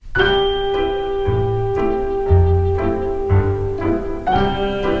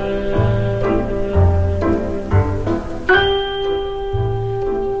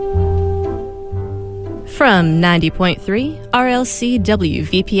From 90.3 RLCW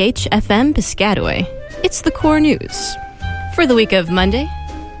VPH FM Piscataway, it's the Core News for the week of Monday,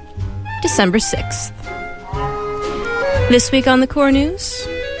 December 6th. This week on the Core News,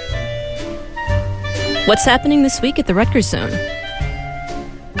 what's happening this week at the Rutgers Zone?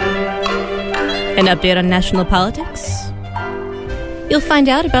 An update on national politics. You'll find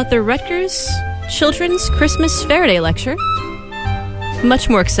out about the Rutgers Children's Christmas Faraday Lecture. Much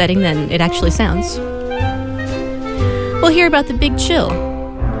more exciting than it actually sounds. We'll hear about the Big Chill.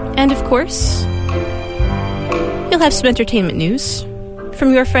 And of course, you'll have some entertainment news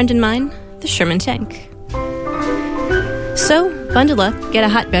from your friend and mine, the Sherman Tank. So, bundle up, get a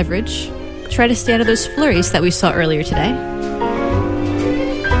hot beverage, try to stay out of those flurries that we saw earlier today,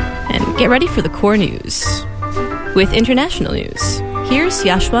 and get ready for the Core News. With international news, here's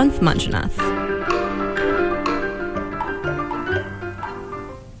Yashwanth Manjunath.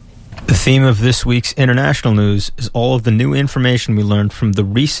 The theme of this week's international news is all of the new information we learned from the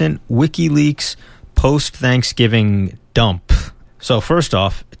recent WikiLeaks post-Thanksgiving dump. So first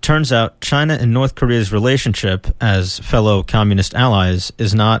off, it turns out China and North Korea's relationship as fellow communist allies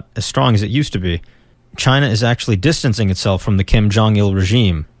is not as strong as it used to be. China is actually distancing itself from the Kim Jong-il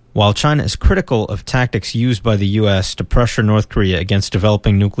regime. While China is critical of tactics used by the U.S. to pressure North Korea against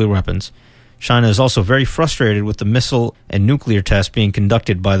developing nuclear weapons, China is also very frustrated with the missile and nuclear tests being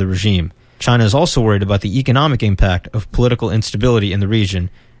conducted by the regime. China is also worried about the economic impact of political instability in the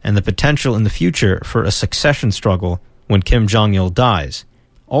region and the potential in the future for a succession struggle when Kim Jong-il dies.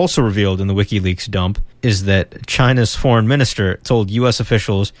 Also revealed in the WikiLeaks dump is that China's foreign minister told U.S.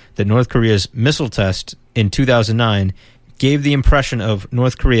 officials that North Korea's missile test in 2009 gave the impression of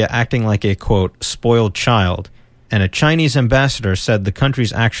North Korea acting like a, quote, spoiled child, and a Chinese ambassador said the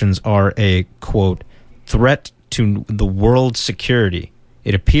country's actions are a, quote, threat to the world's security.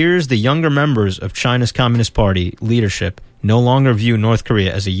 It appears the younger members of China's Communist Party leadership no longer view North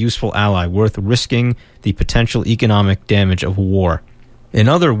Korea as a useful ally worth risking the potential economic damage of war. In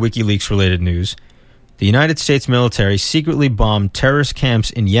other WikiLeaks-related news, the United States military secretly bombed terrorist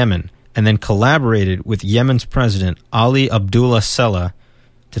camps in Yemen and then collaborated with Yemen's president, Ali Abdullah Saleh,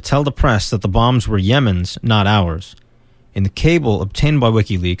 to tell the press that the bombs were Yemen's, not ours. In the cable obtained by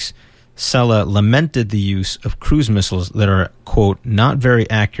WikiLeaks, Saleh lamented the use of cruise missiles that are, quote, not very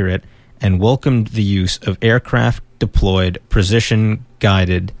accurate, and welcomed the use of aircraft-deployed,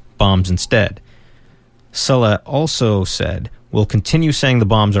 precision-guided bombs instead. Saleh also said, we'll continue saying the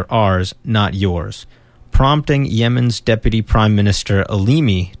bombs are ours, not yours, prompting Yemen's Deputy Prime Minister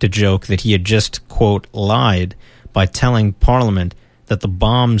Alimi to joke that he had just, quote, lied by telling Parliament that the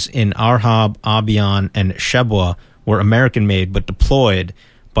bombs in Arhab, Abiyan, and Shabwa were American-made but deployed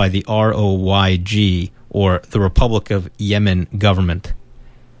by the ROYG, or the Republic of Yemen government.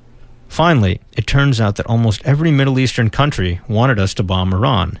 Finally, it turns out that almost every Middle Eastern country wanted us to bomb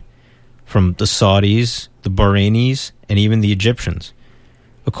Iran, from the Saudis, the Bahrainis, and even the Egyptians.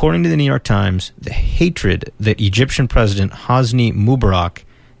 According to the New York Times, the hatred that Egyptian President Hosni Mubarak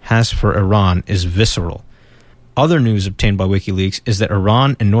has for Iran is visceral. Other news obtained by WikiLeaks is that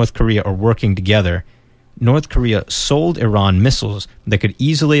Iran and North Korea are working together. North Korea sold Iran missiles that could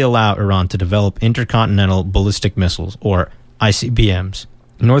easily allow Iran to develop intercontinental ballistic missiles, or ICBMs.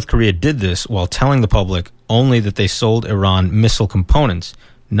 North Korea did this while telling the public only that they sold Iran missile components,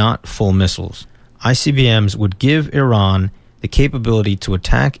 not full missiles. ICBMs would give Iran the capability to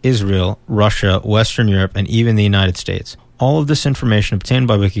attack Israel, Russia, Western Europe, and even the United States. All of this information obtained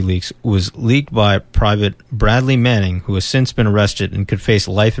by WikiLeaks was leaked by Private Bradley Manning, who has since been arrested and could face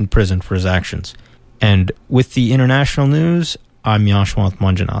life in prison for his actions. And with the international news, I'm Yashwanth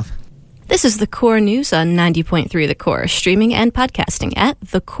Manjunath. This is the Core News on 90.3 The Core, streaming and podcasting at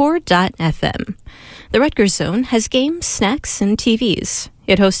thecore.fm. The Rutgers Zone has games, snacks, and TVs.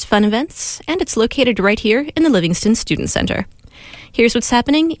 It hosts fun events, and it's located right here in the Livingston Student Center. Here's what's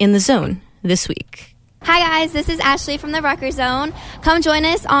happening in the Zone this week. Hi guys, this is Ashley from the Rutgers Zone. Come join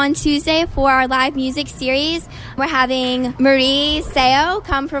us on Tuesday for our live music series. We're having Marie Seo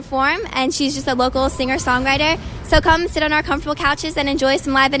come perform, and she's just a local singer-songwriter. So come sit on our comfortable couches and enjoy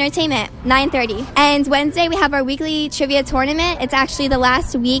some live entertainment, 9:30. And Wednesday we have our weekly trivia tournament. It's actually the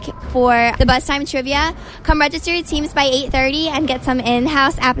last week for the Buzz Time Trivia. Come register your teams by 8:30 and get some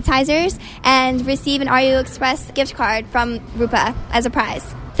in-house appetizers and receive an RU Express gift card from Rupa as a prize.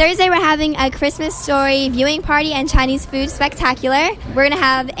 Thursday, we're having a Christmas Story viewing party and Chinese food spectacular. We're going to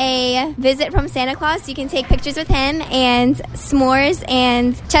have a visit from Santa Claus, so you can take pictures with him, and s'mores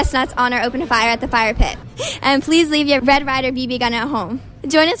and chestnuts on our open fire at the fire pit. And please leave your Red Ryder BB gun at home.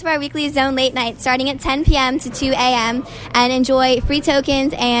 Join us for our weekly Zone Late Night starting at 10 p.m. to 2 a.m. and enjoy free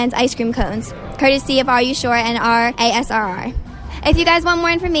tokens and ice cream cones. courtesy of Are You Sure and our ASRR. If you guys want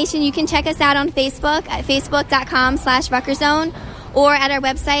more information, you can check us out on Facebook at facebook.com/RutgersZone or at our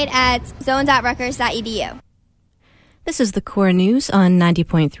website at zone.rutgers.edu. This is the Core News on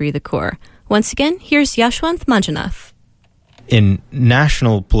 90.3 The Core. Once again, here's Yashwant Manjunath. In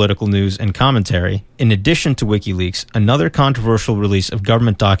national political news and commentary, in addition to WikiLeaks, another controversial release of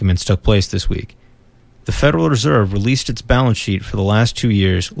government documents took place this week. The Federal Reserve released its balance sheet for the last 2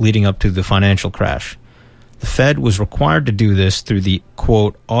 years leading up to the financial crash. The Fed was required to do this through the,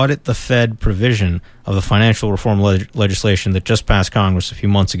 quote, audit the Fed provision of the financial reform legislation that just passed Congress a few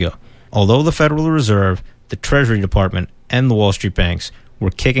months ago. Although the Federal Reserve, the Treasury Department, and the Wall Street banks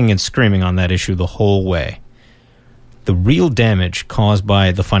were kicking and screaming on that issue the whole way. The real damage caused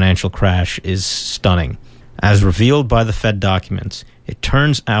by the financial crash is stunning. As revealed by the Fed documents, it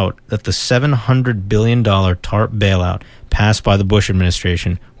turns out that the $700 billion TARP bailout passed by the Bush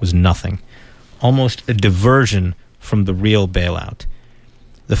administration was nothing. Almost a diversion from the real bailout.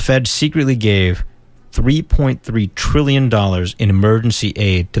 The Fed secretly gave $3.3 trillion in emergency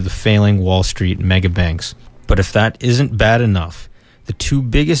aid to the failing Wall Street mega banks. But if that isn't bad enough, the two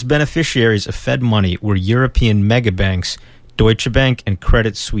biggest beneficiaries of Fed money were European mega banks, Deutsche Bank and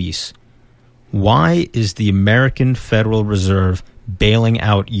Credit Suisse. Why is the American Federal Reserve bailing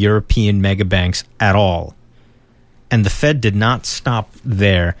out European mega banks at all? And the Fed did not stop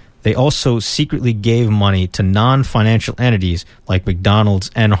there. They also secretly gave money to non-financial entities like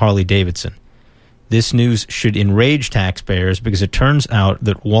McDonald's and Harley-Davidson. This news should enrage taxpayers because it turns out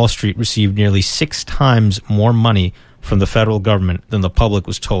that Wall Street received nearly 6 times more money from the federal government than the public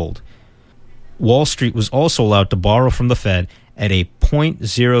was told. Wall Street was also allowed to borrow from the Fed at a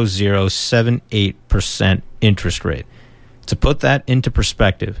 0.0078% interest rate. To put that into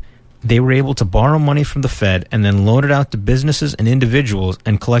perspective, they were able to borrow money from the Fed and then loan it out to businesses and individuals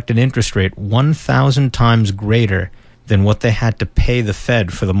and collect an interest rate 1,000 times greater than what they had to pay the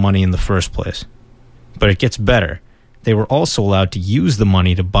Fed for the money in the first place. But it gets better. They were also allowed to use the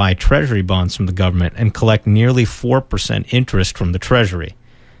money to buy treasury bonds from the government and collect nearly 4% interest from the Treasury.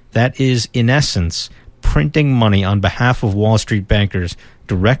 That is, in essence, printing money on behalf of Wall Street bankers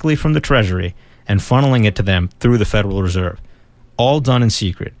directly from the Treasury and funneling it to them through the Federal Reserve. All done in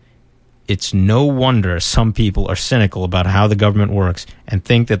secret. It's no wonder some people are cynical about how the government works and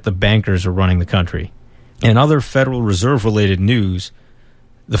think that the bankers are running the country. In other Federal Reserve-related news,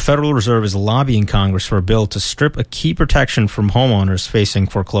 the Federal Reserve is lobbying Congress for a bill to strip a key protection from homeowners facing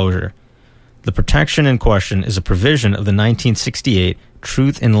foreclosure. The protection in question is a provision of the 1968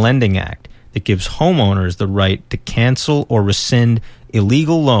 Truth in Lending Act that gives homeowners the right to cancel or rescind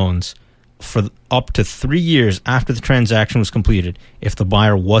illegal loans for up to 3 years after the transaction was completed if the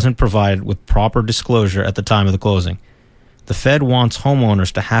buyer wasn't provided with proper disclosure at the time of the closing. The Fed wants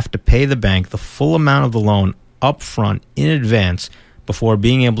homeowners to have to pay the bank the full amount of the loan up front in advance before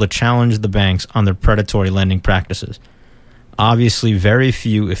being able to challenge the banks on their predatory lending practices. Obviously, very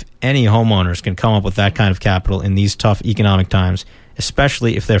few, if any, homeowners can come up with that kind of capital in these tough economic times,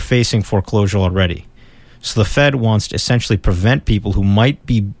 especially if they're facing foreclosure already. So the Fed wants to essentially prevent people who might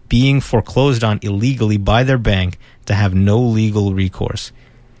be being foreclosed on illegally by their bank to have no legal recourse.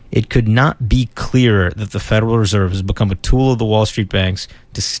 It could not be clearer that the Federal Reserve has become a tool of the Wall Street banks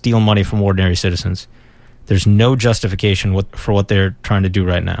to steal money from ordinary citizens. There's no justification for what they're trying to do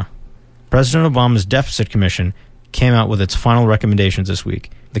right now. President Obama's Deficit Commission came out with its final recommendations this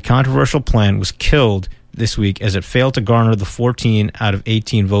week. The controversial plan was killed this week as it failed to garner the 14 out of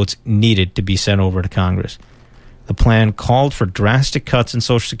 18 votes needed to be sent over to Congress. The plan called for drastic cuts in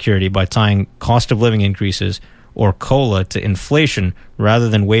Social Security by tying cost of living increases, or COLA, to inflation rather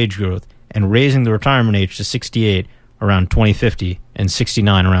than wage growth, and raising the retirement age to 68 around 2050 and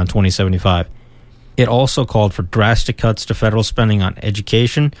 69 around 2075. It also called for drastic cuts to federal spending on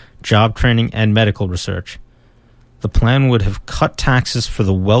education, job training, and medical research. The plan would have cut taxes for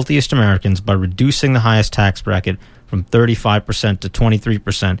the wealthiest Americans by reducing the highest tax bracket from 35% to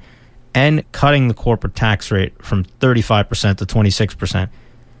 23% and cutting the corporate tax rate from 35% to 26%.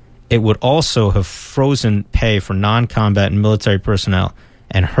 It would also have frozen pay for non-combat and military personnel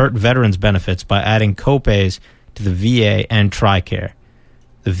and hurt veterans' benefits by adding copays to the VA and TRICARE.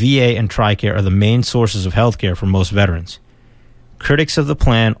 The VA and TRICARE are the main sources of health care for most veterans. Critics of the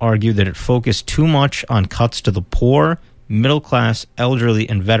plan argue that it focused too much on cuts to the poor, middle class, elderly,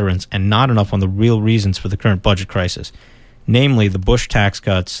 and veterans, and not enough on the real reasons for the current budget crisis, namely the Bush tax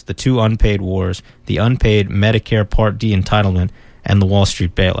cuts, the 2 unpaid wars, the unpaid Medicare Part D entitlement, and the Wall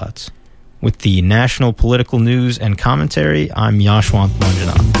Street bailouts. With the national political news and commentary, I'm Yashwant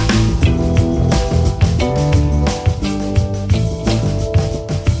Manjunath.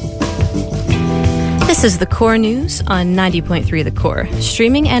 This is The Core News on 90.3 The Core,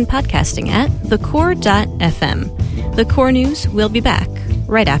 streaming and podcasting at thecore.fm. The Core News will be back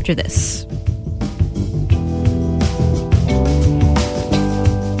right after this.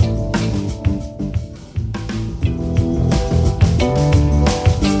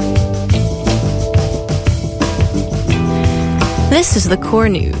 This is The Core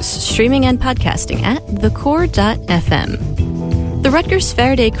News, streaming and podcasting at thecore.fm. The Rutgers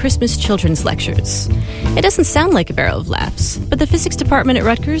Faraday Christmas Children's Lectures. It doesn't sound like a barrel of laughs, but the physics department at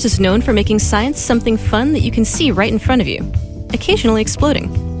Rutgers is known for making science something fun that you can see right in front of you, occasionally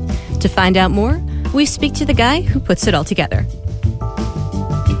exploding. To find out more, we speak to the guy who puts it all together.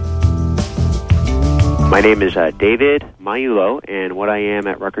 My name is David Maiulo, and what I am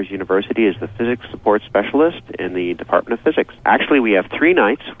at Rutgers University is the Physics Support Specialist in the Department of Physics. Actually, we have 3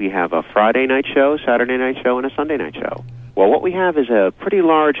 nights. We have a Friday night show, Saturday night show, and a Sunday night show. Well, what we have is a pretty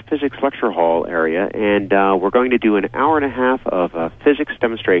large physics lecture hall area, and we're going to do an hour and a half of physics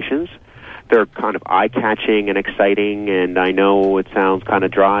demonstrations. They're kind of eye-catching and exciting, and I know it sounds kind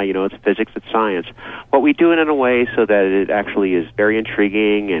of dry, it's physics, it's science. But we do it in a way so that it actually is very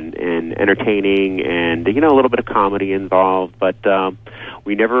intriguing and entertaining and, a little bit of comedy involved. But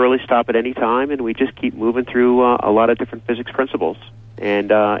we never really stop at any time, and we just keep moving through a lot of different physics principles.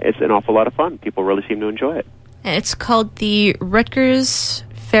 And it's an awful lot of fun. People really seem to enjoy it. It's called the Rutgers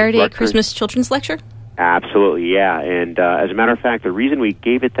Faraday Christmas Children's Lecture? Absolutely, yeah. And as a matter of fact, the reason we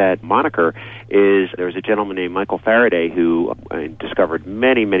gave it that moniker is there was a gentleman named Michael Faraday who discovered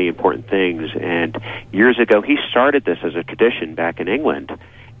many, many important things. And years ago, he started this as a tradition back in England.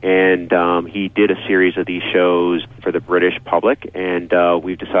 And he did a series of these shows for the British public. And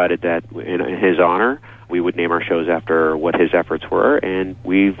we've decided that in his honor, we would name our shows after what his efforts were. And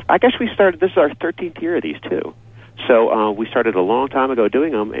this is our 13th year of these, too. So we started a long time ago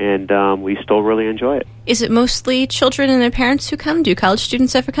doing them, and we still really enjoy it. Is it mostly children and their parents who come? Do college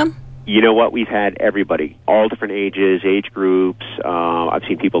students ever come? You know what? We've had everybody, all different ages, age groups. I've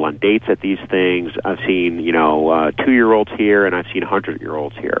seen people on dates at these things. I've seen, 2-year-olds here, and I've seen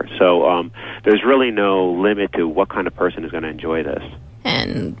 100-year-olds here. So there's really no limit to what kind of person is going to enjoy this.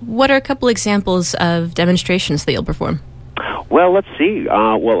 And what are a couple examples of demonstrations that you'll perform? Well, let's see.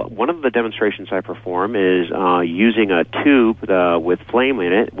 One of the demonstrations I perform is using a tube with flame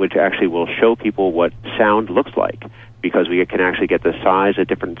in it, which actually will show people what sound looks like, because we can actually get the size of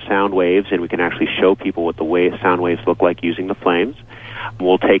different sound waves, and we can actually show people what the sound waves look like using the flames.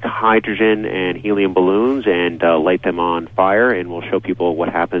 We'll take hydrogen and helium balloons and light them on fire, and we'll show people what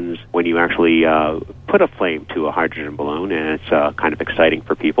happens when you actually put a flame to a hydrogen balloon, and it's kind of exciting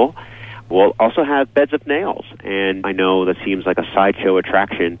for people. We'll also have beds of nails, and I know that seems like a sideshow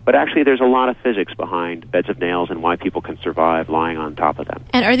attraction, but actually there's a lot of physics behind beds of nails and why people can survive lying on top of them.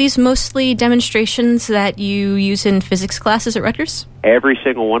 And are these mostly demonstrations that you use in physics classes at Rutgers? Every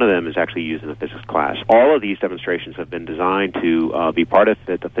single one of them is actually used in a physics class. All of these demonstrations have been designed to be part of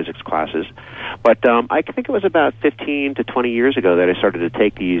the physics classes. But I think it was about 15 to 20 years ago that I started to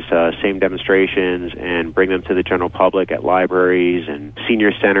take these same demonstrations and bring them to the general public at libraries and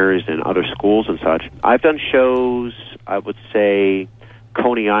senior centers and other schools and such. I've done shows, I would say,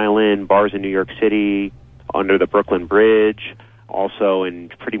 Coney Island, bars in New York City, under the Brooklyn Bridge, also in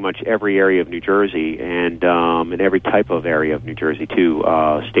pretty much every area of New Jersey, and in every type of area of New Jersey, too,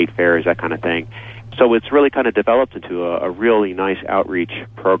 state fairs, that kind of thing. So it's really kind of developed into a really nice outreach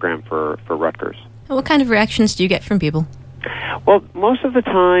program for Rutgers. And what kind of reactions do you get from people? Well, most of the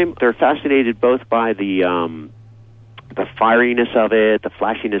time, they're fascinated both by the fieriness of it, the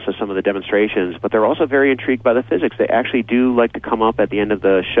flashiness of some of the demonstrations, but they're also very intrigued by the physics. They actually do like to come up at the end of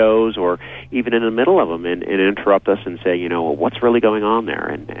the shows or even in the middle of them and interrupt us and say, what's really going on there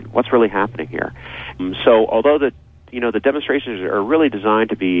and what's really happening here. So although the demonstrations are really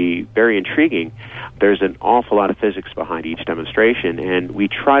designed to be very intriguing, there's an awful lot of physics behind each demonstration, and we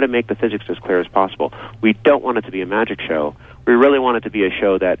try to make the physics as clear as possible. We don't want it to be a magic show. We really want it to be a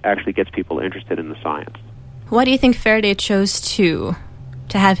show that actually gets people interested in the science. Why do you think Faraday chose to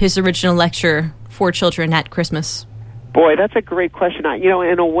have his original lecture for children at Christmas? Boy, that's a great question.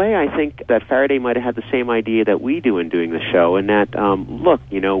 In a way, I think that Faraday might have had the same idea that we do in doing the show, and that,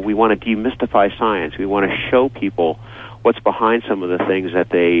 we want to demystify science. We want to show people what's behind some of the things that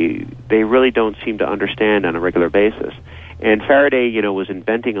they really don't seem to understand on a regular basis. And Faraday, was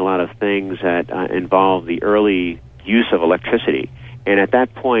inventing a lot of things that involved the early use of electricity. And at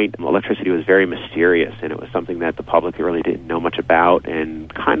that point, electricity was very mysterious, and it was something that the public really didn't know much about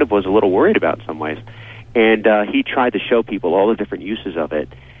and kind of was a little worried about in some ways. And he tried to show people all the different uses of it.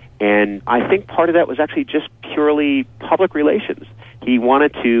 And I think part of that was actually just purely public relations. He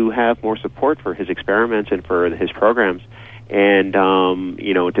wanted to have more support for his experiments and for his programs, and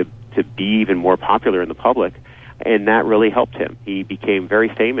to be even more popular in the public. And that really helped him. He became very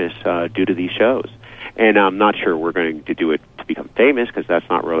famous due to these shows. And I'm not sure we're going to do it to become famous, because that's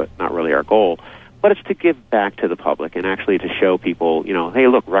not really our goal. But it's to give back to the public and actually to show people, hey,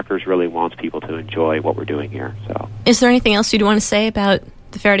 look, Rutgers really wants people to enjoy what we're doing here. So, is there anything else you'd want to say about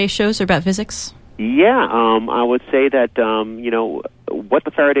the Faraday shows or about physics? Yeah, I would say that, what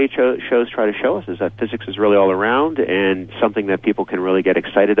the Faraday shows try to show us is that physics is really all around, and something that people can really get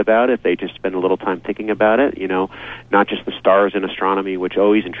excited about if they just spend a little time thinking about it, not just the stars in astronomy, which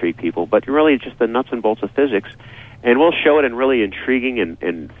always intrigue people, but really just the nuts and bolts of physics. And we'll show it in really intriguing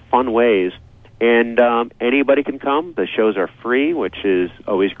and fun ways. And anybody can come. The shows are free, which is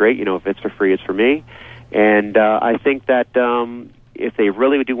always great. If it's for free, it's for me. And I think that if they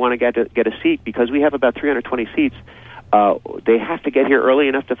really do want to get a seat, because we have about 320 seats, they have to get here early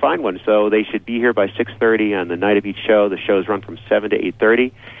enough to find one. So they should be here by 6:30 on the night of each show. The shows run from 7 to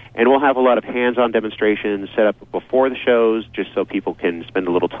 8:30. And we'll have a lot of hands-on demonstrations set up before the shows, just so people can spend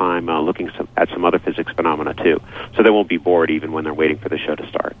a little time looking at some other physics phenomena, too. So they won't be bored even when they're waiting for the show to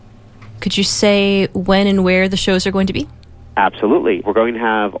start. Could you say when and where the shows are going to be? Absolutely. We're going to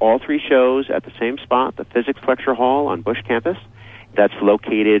have all three shows at the same spot, the Physics Lecture Hall on Bush Campus. That's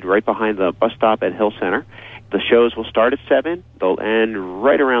located right behind the bus stop at Hill Center. The shows will start at 7. They'll end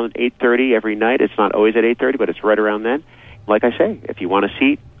right around 8:30 every night. It's not always at 8:30, but it's right around then. Like I say, if you want a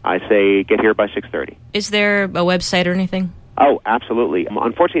seat, I say get here by 6:30. Is there a website or anything? Oh, absolutely.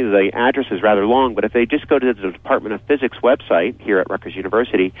 Unfortunately, the address is rather long, but if they just go to the Department of Physics website here at Rutgers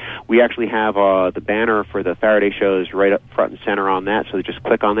University, we actually have the banner for the Faraday shows right up front and center on that, so they just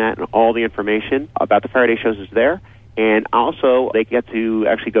click on that, and all the information about the Faraday shows is there. And also, they get to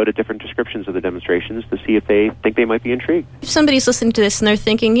actually go to different descriptions of the demonstrations to see if they think they might be intrigued. If somebody's listening to this and they're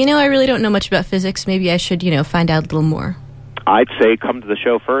thinking, I really don't know much about physics, maybe I should, find out a little more. I'd say come to the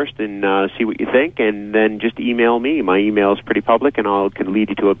show first and see what you think, and then just email me. My email is pretty public, and I can lead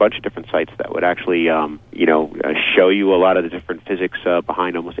you to a bunch of different sites that would actually, show you a lot of the different physics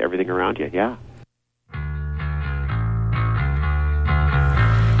behind almost everything around you. Yeah.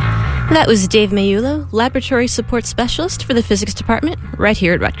 That was Dave Maiulo, Laboratory Support Specialist for the Physics Department, right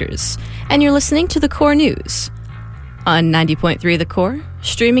here at Rutgers. And you're listening to The Core News on 90.3 The Core,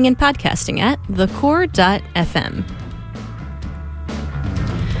 streaming and podcasting at thecore.fm.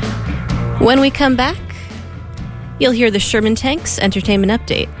 When we come back, you'll hear the Sherman Tanks Entertainment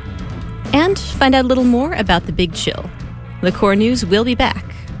Update and find out a little more about the Big Chill. The Core News will be back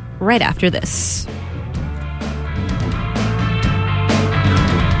right after this.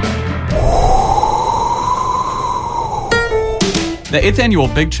 The 8th annual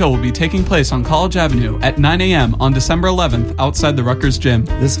Big Chill will be taking place on College Avenue at 9 a.m. on December 11th outside the Rutgers Gym.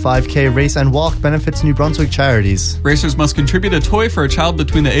 This 5K race and walk benefits New Brunswick charities. Racers must contribute a toy for a child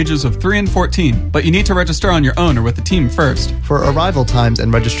between the ages of 3 and 14, but you need to register on your own or with a team first. For arrival times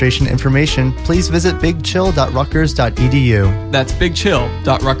and registration information, please visit bigchill.rutgers.edu. That's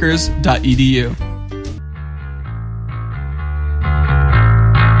bigchill.rutgers.edu.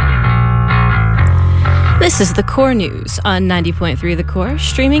 This is The Core News on 90.3 The Core,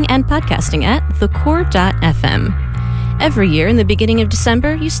 streaming and podcasting at thecore.fm. Every year in the beginning of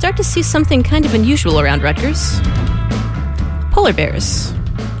December, you start to see something kind of unusual around Rutgers. Polar bears.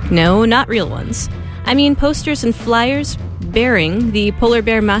 No, not real ones. I mean posters and flyers bearing the polar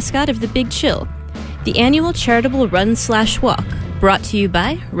bear mascot of the Big Chill, the annual charitable run/walk, brought to you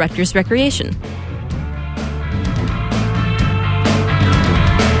by Rutgers Recreation.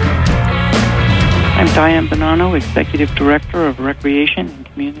 I'm Diane Bonanno, Executive Director of Recreation and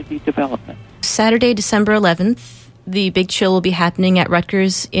Community Development. Saturday, December 11th, the Big Chill will be happening at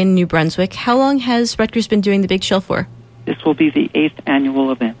Rutgers in New Brunswick. How long has Rutgers been doing the Big Chill for? This will be the 8th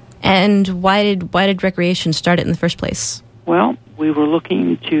annual event. And why did Recreation start it in the first place? Well, we were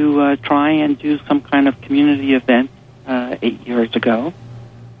looking to try and do some kind of community event 8 years ago.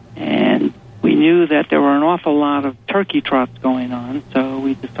 And we knew that there were an awful lot of turkey trots going on, so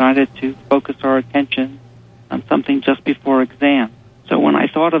we decided to focus our attention on something just before exam. So when I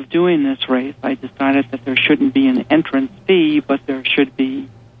thought of doing this race, I decided that there shouldn't be an entrance fee, but there should be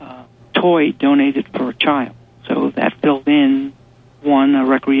a toy donated for a child. So that filled in, 1, a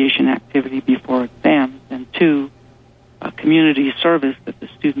recreation activity before exams, and 2, a community service that the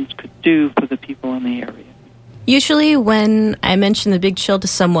students could do for the people in the area. Usually when I mention the Big Chill to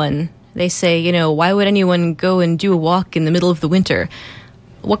someone, they say, why would anyone go and do a walk in the middle of the winter?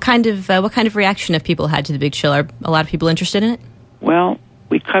 What kind of reaction have people had to the Big Chill? Are a lot of people interested in it? Well,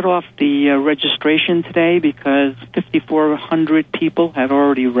 We cut off the registration today because 5,400 people had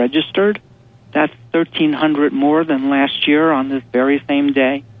already registered. That's 1,300 more than last year on this very same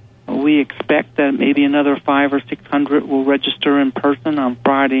day. We expect that maybe another 500 or 600 will register in person on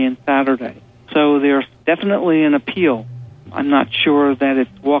Friday and Saturday. So there's definitely an appeal. I'm not sure that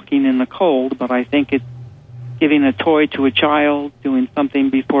it's walking in the cold, but I think it's giving a toy to a child, doing something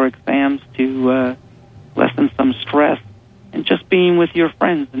before exams to lessen some stress, and just being with your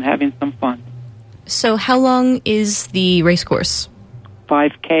friends and having some fun. So how long is the race course?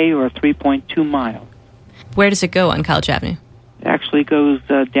 5K or 3.2 miles. Where does it go on College Avenue? It actually goes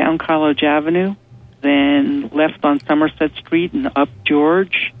down College Avenue, then left on Somerset Street and up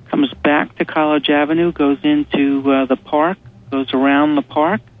George, comes back to College Avenue, goes into the park, goes around the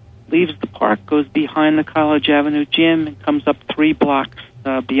park, leaves the park, goes behind the College Avenue gym, and comes up 3 blocks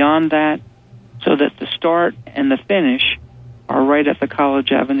beyond that, so that the start and the finish are right at the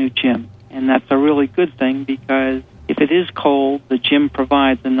College Avenue gym. And that's a really good thing because if it is cold, the gym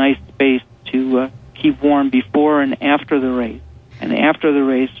provides a nice space to keep warm before and after the race. And after the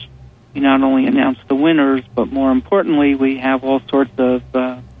race, we not only announce the winners, but more importantly, we have all sorts of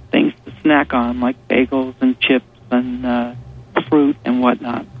things to snack on, like bagels and chips and fruit and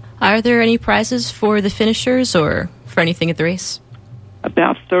whatnot. Are there any prizes for the finishers or for anything at the race?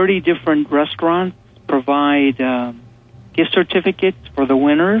 About 30 different restaurants provide gift certificates for the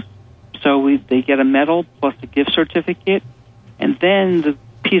winners. So they get a medal plus a gift certificate. And then the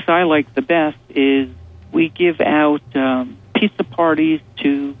piece I like the best is we give out pizza parties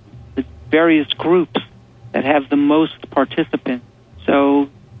to the various groups that have the most participants. So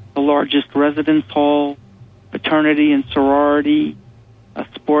the largest residence hall, fraternity and sorority, a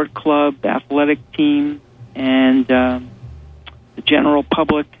sport club, athletic team, and the general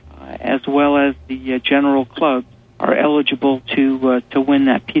public, as well as the general clubs, are eligible to win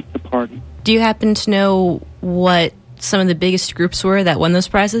that pizza party. Do you happen to know what some of the biggest groups were that won those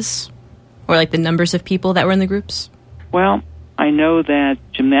prizes? Or like the numbers of people that were in the groups? Well, I know that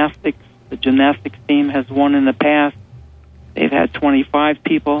the gymnastics team has won in the past. They've had 25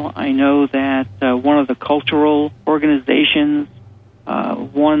 people. I know that one of the cultural organizations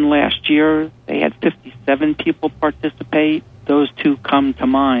won last year. They had 57 people participate. Those two come to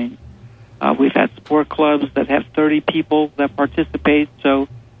mind. We've had sport clubs that have 30 people that participate. So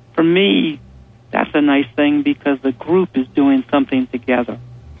for me, that's a nice thing because the group is doing something together.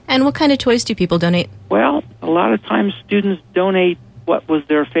 And what kind of toys do people donate? Well, a lot of times students donate what was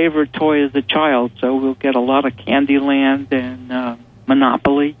their favorite toy as a child. So we'll get a lot of Candyland and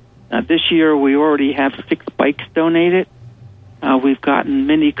Monopoly. This year we already have 6 bikes donated. We've gotten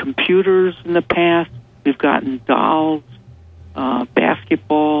mini computers in the past. We've gotten dolls,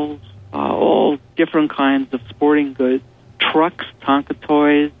 basketballs, all different kinds of sporting goods, trucks, Tonka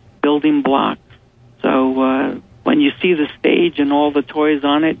toys, building blocks. So when you see the stage and all the toys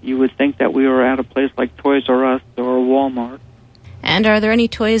on it, you would think that we were at a place like Toys R Us or Walmart. And are there any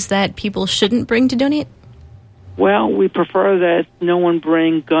toys that people shouldn't bring to donate? Well, we prefer that no one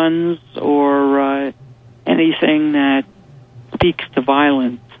bring guns or anything that speaks to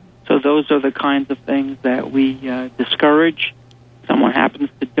violence. So those are the kinds of things that we discourage. If someone happens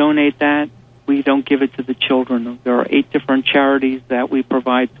to donate that, we don't give it to the children. There are 8 different charities that we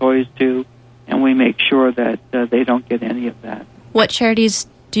provide toys to, and we make sure that they don't get any of that. What charities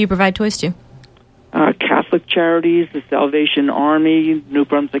do you provide toys to? Catholic charities, the Salvation Army, New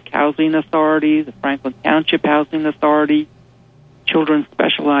Brunswick Housing Authority, the Franklin Township Housing Authority, Children's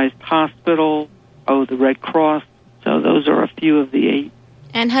Specialized Hospital, the Red Cross. So those are a few of the 8.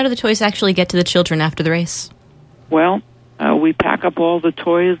 And how do the toys actually get to the children after the race? Well, we pack up all the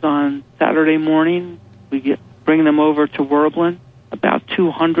toys on Saturday morning. We bring them over to Werblin. About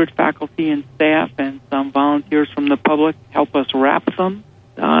 200 faculty and staff and some volunteers from the public help us wrap them.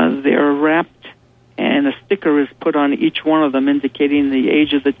 They're wrapped, and a sticker is put on each one of them indicating the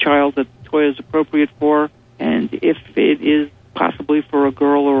age of the child that the toy is appropriate for, and if it is possibly for a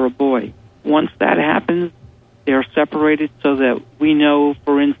girl or a boy. Once that happens, they're separated so that we know,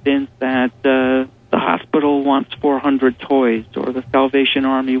 for instance, that the hospital wants 400 toys or the Salvation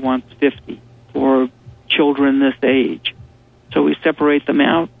Army wants 50 for children this age. So we separate them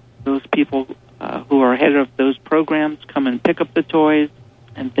out. Those people who are head of those programs come and pick up the toys,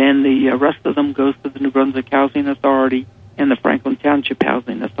 and then the rest of them goes to the New Brunswick Housing Authority and the Franklin Township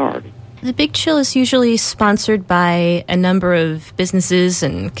Housing Authority. The Big Chill is usually sponsored by a number of businesses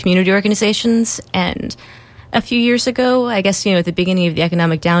and community organizations, and a few years ago, I guess, at the beginning of the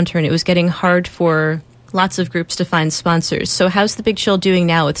economic downturn, it was getting hard for lots of groups to find sponsors. So how's the Big Chill doing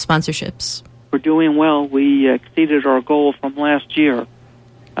now with sponsorships? We're doing well. We exceeded our goal from last year.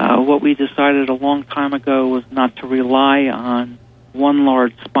 What we decided a long time ago was not to rely on one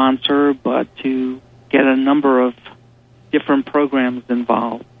large sponsor, but to get a number of different programs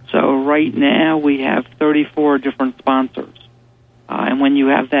involved. So right now we have 34 different sponsors. And when you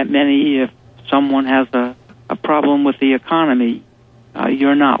have that many, if someone has a problem with the economy,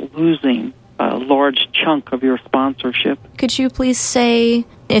 you're not losing a large chunk of your sponsorship. Could you please say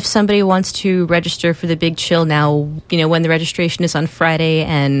if somebody wants to register for the Big Chill now, when the registration is on Friday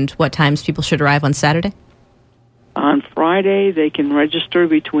and what times people should arrive on Saturday? On Friday, they can register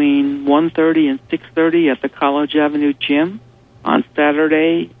between 1:30 and 6:30 at the College Avenue Gym. On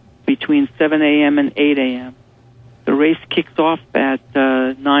Saturday, between 7 a.m. and 8 a.m. The race kicks off at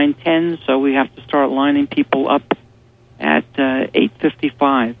 9:10, so we have to start lining people up at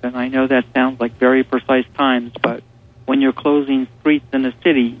 8:55. And I know that sounds like very precise times, but when you're closing streets in a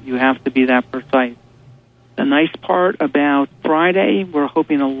city, you have to be that precise. The nice part about Friday, we're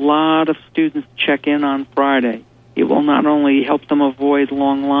hoping a lot of students check in on Friday. It will not only help them avoid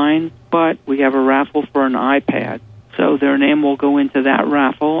long lines, but we have a raffle for an iPad. So their name will go into that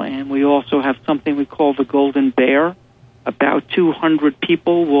raffle, and we also have something we call the Golden Bear. About 200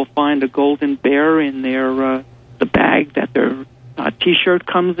 people will find a Golden Bear in their the bag that their T-shirt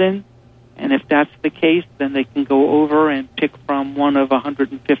comes in. And if that's the case, then they can go over and pick from one of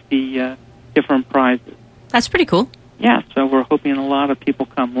 150 different prizes. That's pretty cool. Yeah, so we're hoping a lot of people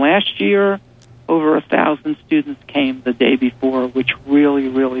come. Last year, over 1,000 students came the day before, which really,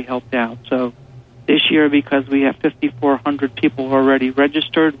 really helped out. So this year, because we have 5,400 people already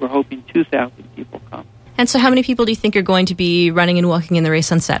registered, we're hoping 2,000 people come. And so how many people do you think are going to be running and walking in the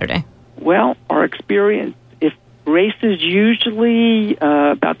race on Saturday? Well, our experience, if races usually,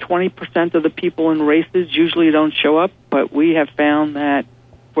 about 20% of the people in races usually don't show up, but we have found that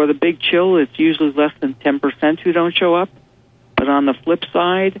for the Big Chill, it's usually less than 10% who don't show up. But on the flip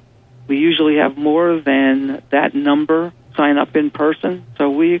side, we usually have more than that number sign up in person. So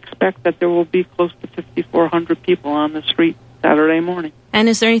we expect that there will be close to 5,400 people on the street Saturday morning. And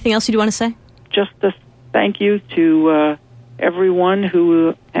is there anything else you want to say? Just a thank you to everyone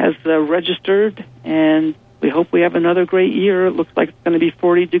who has registered, and we hope we have another great year. It looks like it's going to be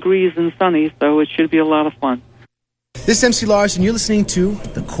 40 degrees and sunny, so it should be a lot of fun. This is MC Lars, and you're listening to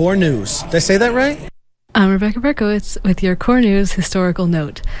The Core News. Did I say that right? I'm Rebecca Berkowitz with your Core News historical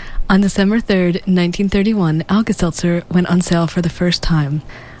note. On December 3rd, 1931, Alka-Seltzer went on sale for the first time.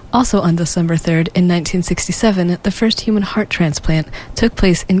 Also on December 3rd, in 1967, the first human heart transplant took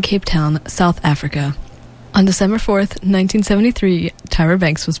place in Cape Town, South Africa. On December 4th, 1973, Tyra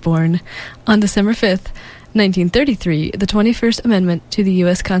Banks was born. On December 5th, 1933, the 21st Amendment to the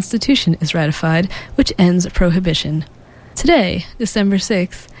U.S. Constitution is ratified, which ends prohibition. Today, December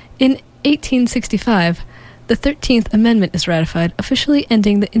 6th, in 1865, the 13th Amendment is ratified, officially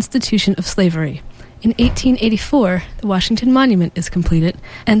ending the institution of slavery. In 1884, the Washington Monument is completed,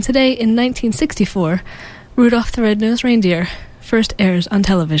 and today, in 1964, Rudolph the Red-Nosed Reindeer first airs on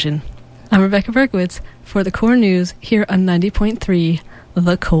television. I'm Rebecca Berkowitz for The Core News here on 90.3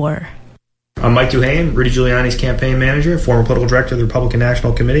 The Core. I'm Mike Duhane, Rudy Giuliani's campaign manager, former political director of the Republican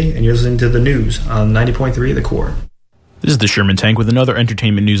National Committee, and you're listening to the news on 90.3 The Core. This is the Sherman Tank with another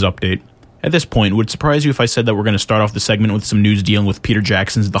entertainment news update. At this point, would it surprise you if I said that we're going to start off the segment with some news dealing with Peter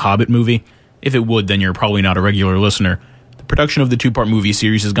Jackson's The Hobbit movie? If it would, then you're probably not a regular listener. The production of the two-part movie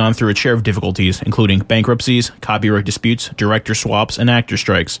series has gone through a share of difficulties, including bankruptcies, copyright disputes, director swaps, and actor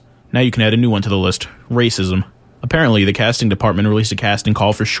strikes. Now you can add a new one to the list: racism. Apparently, the casting department released a casting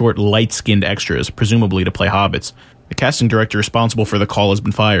call for short, light-skinned extras, presumably to play hobbits. The casting director responsible for the call has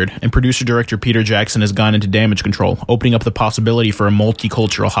been fired, and producer-director Peter Jackson has gone into damage control, opening up the possibility for a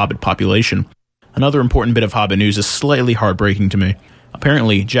multicultural hobbit population. Another important bit of hobbit news is slightly heartbreaking to me.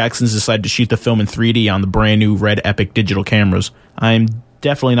 Apparently, Jackson's decided to shoot the film in 3D on the brand new Red Epic digital cameras. I'm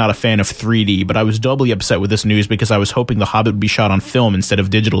definitely not a fan of 3D, but I was doubly upset with this news because I was hoping The Hobbit would be shot on film instead of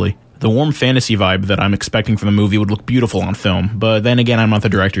digitally. The warm fantasy vibe that I'm expecting from the movie would look beautiful on film, but then again, I'm not the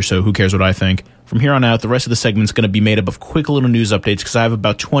director, so who cares what I think. From here on out, the rest of the segment's going to be made up of quick little news updates because I have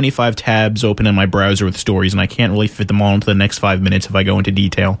about 25 tabs open in my browser with stories, and I can't really fit them all into the next 5 minutes if I go into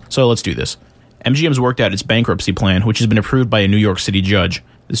detail. So let's do this. MGM's worked out its bankruptcy plan, which has been approved by a New York City judge.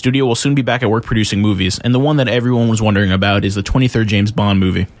 The studio will soon be back at work producing movies, and the one that everyone was wondering about is the 23rd James Bond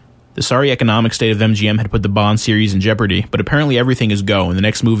movie. The sorry economic state of MGM had put the Bond series in jeopardy, but apparently everything is go, and the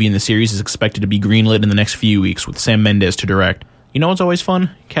next movie in the series is expected to be greenlit in the next few weeks, with Sam Mendes to direct. You know what's always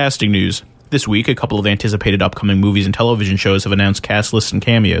fun? Casting news. This week, a couple of anticipated upcoming movies and television shows have announced cast lists and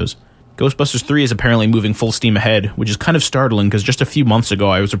cameos. Ghostbusters 3 is apparently moving full steam ahead, which is kind of startling because just a few months ago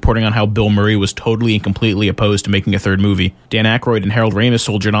I was reporting on how Bill Murray was totally and completely opposed to making a third movie. Dan Aykroyd and Harold Ramis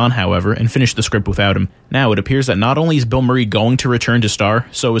soldiered on, however, and finished the script without him. Now it appears that not only is Bill Murray going to return to star,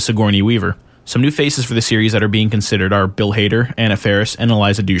 so is Sigourney Weaver. Some new faces for the series that are being considered are Bill Hader, Anna Faris, and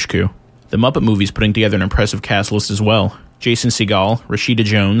Eliza Dushku. The Muppet movie's putting together an impressive cast list as well. Jason Segel, Rashida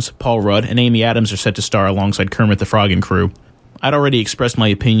Jones, Paul Rudd, and Amy Adams are set to star alongside Kermit the Frog and crew. I'd already expressed my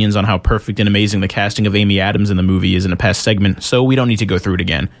opinions on how perfect and amazing the casting of Amy Adams in the movie is in a past segment, so we don't need to go through it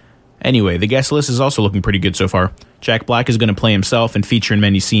again. Anyway, the guest list is also looking pretty good so far. Jack Black is going to play himself and feature in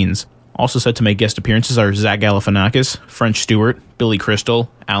many scenes. Also set to make guest appearances are Zach Galifianakis, French Stewart, Billy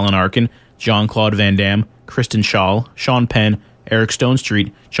Crystal, Alan Arkin, Jean-Claude Van Damme, Kristen Schaal, Sean Penn, Eric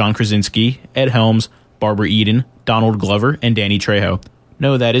Stonestreet, John Krasinski, Ed Helms, Barbara Eden, Donald Glover, and Danny Trejo.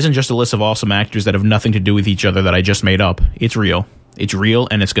 No, that isn't just a list of awesome actors that have nothing to do with each other that I just made up. It's real. It's real,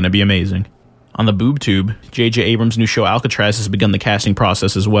 and it's going to be amazing. On the boob tube, J.J. Abrams' new show Alcatraz has begun the casting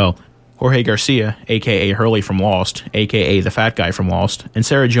process as well. Jorge Garcia, a.k.a. Hurley from Lost, a.k.a. the fat guy from Lost, and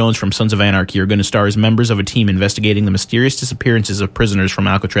Sarah Jones from Sons of Anarchy are going to star as members of a team investigating the mysterious disappearances of prisoners from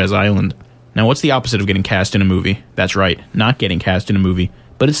Alcatraz Island. Now, what's the opposite of getting cast in a movie? That's right, not getting cast in a movie,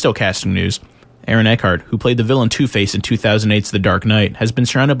 but it's still casting news. Aaron Eckhart, who played the villain Two-Face in 2008's The Dark Knight, has been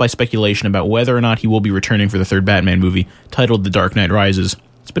surrounded by speculation about whether or not he will be returning for the third Batman movie, titled The Dark Knight Rises.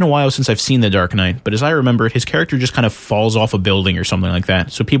 It's been a while since I've seen The Dark Knight, but as I remember, his character just kind of falls off a building or something like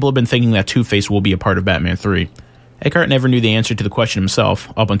that, so people have been thinking that Two-Face will be a part of Batman 3. Eckhart never knew the answer to the question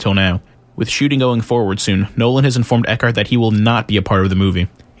himself, up until now. With shooting going forward soon, Nolan has informed Eckhart that he will not be a part of the movie.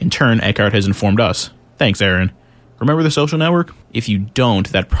 In turn, Eckhart has informed us. Thanks, Aaron. Remember The Social Network? If you don't,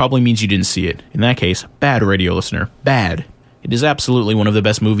 that probably means you didn't see it. In that case, bad radio listener. Bad. It is absolutely one of the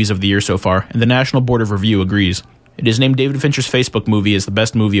best movies of the year so far, and the National Board of Review agrees. It is named David Fincher's Facebook movie as the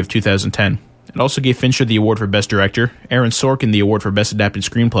best movie of 2010. It also gave Fincher the award for Best Director, Aaron Sorkin the award for Best Adapted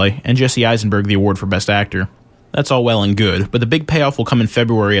Screenplay, and Jesse Eisenberg the award for Best Actor. That's all well and good, but the big payoff will come in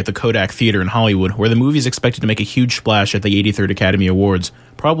February at the Kodak Theater in Hollywood, where the movie is expected to make a huge splash at the 83rd Academy Awards,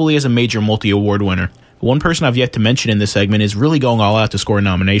 probably as a major multi-award winner. One person I've yet to mention in this segment is really going all out to score a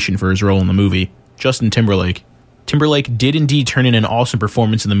nomination for his role in the movie, Justin Timberlake. Timberlake did indeed turn in an awesome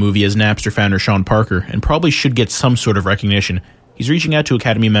performance in the movie as Napster founder Sean Parker, and probably should get some sort of recognition. He's reaching out to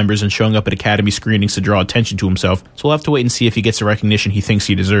Academy members and showing up at Academy screenings to draw attention to himself, so we'll have to wait and see if he gets the recognition he thinks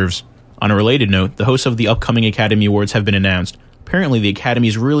he deserves. On a related note, the hosts of the upcoming Academy Awards have been announced. Apparently, the Academy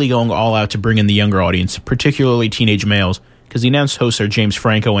is really going all out to bring in the younger audience, particularly teenage males, because the announced hosts are James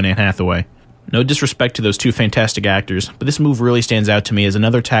Franco and Anne Hathaway. No disrespect to those two fantastic actors, but this move really stands out to me as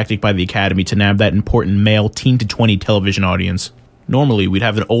another tactic by the Academy to nab that important male teen to 20 television audience. Normally, we'd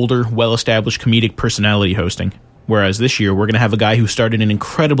have an older, well-established comedic personality hosting, whereas this year we're going to have a guy who starred in an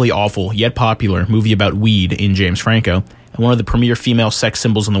incredibly awful, yet popular, movie about weed in James Franco, and one of the premier female sex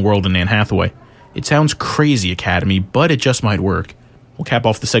symbols in the world in Anne Hathaway. It sounds crazy, Academy, but it just might work. We'll cap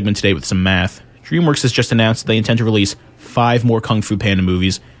off the segment today with some math. DreamWorks has just announced that they intend to release 5 more Kung Fu Panda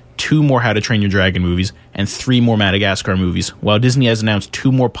movies, 2 more How to Train Your Dragon movies, and 3 more Madagascar movies, while Disney has announced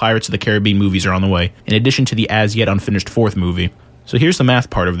 2 more Pirates of the Caribbean movies are on the way, in addition to the as-yet unfinished 4th movie. So here's the math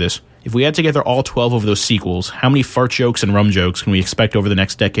part of this. If we add together all 12 of those sequels, how many fart jokes and rum jokes can we expect over the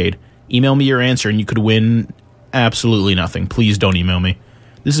next decade? Email me your answer and you could win absolutely nothing. Please don't email me.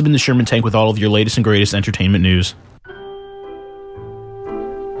 This has been the Sherman Tank with all of your latest and greatest entertainment news.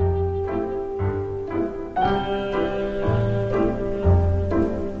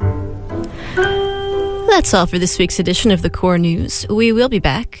 That's all for this week's edition of The Core News. We will be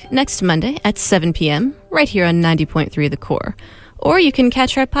back next Monday at 7 p.m. right here on 90.3 The Core. Or you can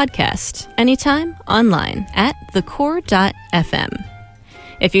catch our podcast anytime online at thecore.fm.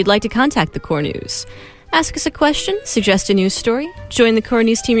 If you'd like to contact The Core News, ask us a question, suggest a news story, join the Core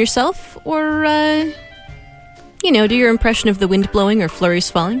News team yourself, or, do your impression of the wind blowing or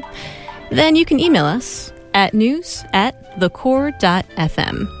flurries falling, then you can email us at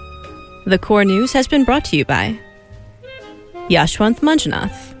news@thecore.fm. The Core News has been brought to you by Yashwanth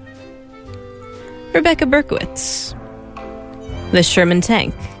Manjunath, Rebecca Berkowitz, The Sherman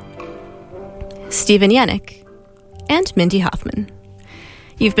Tank, Stephen Yannick, and Mindy Hoffman.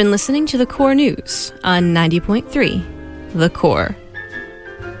 You've been listening to The Core News on 90.3 The Core.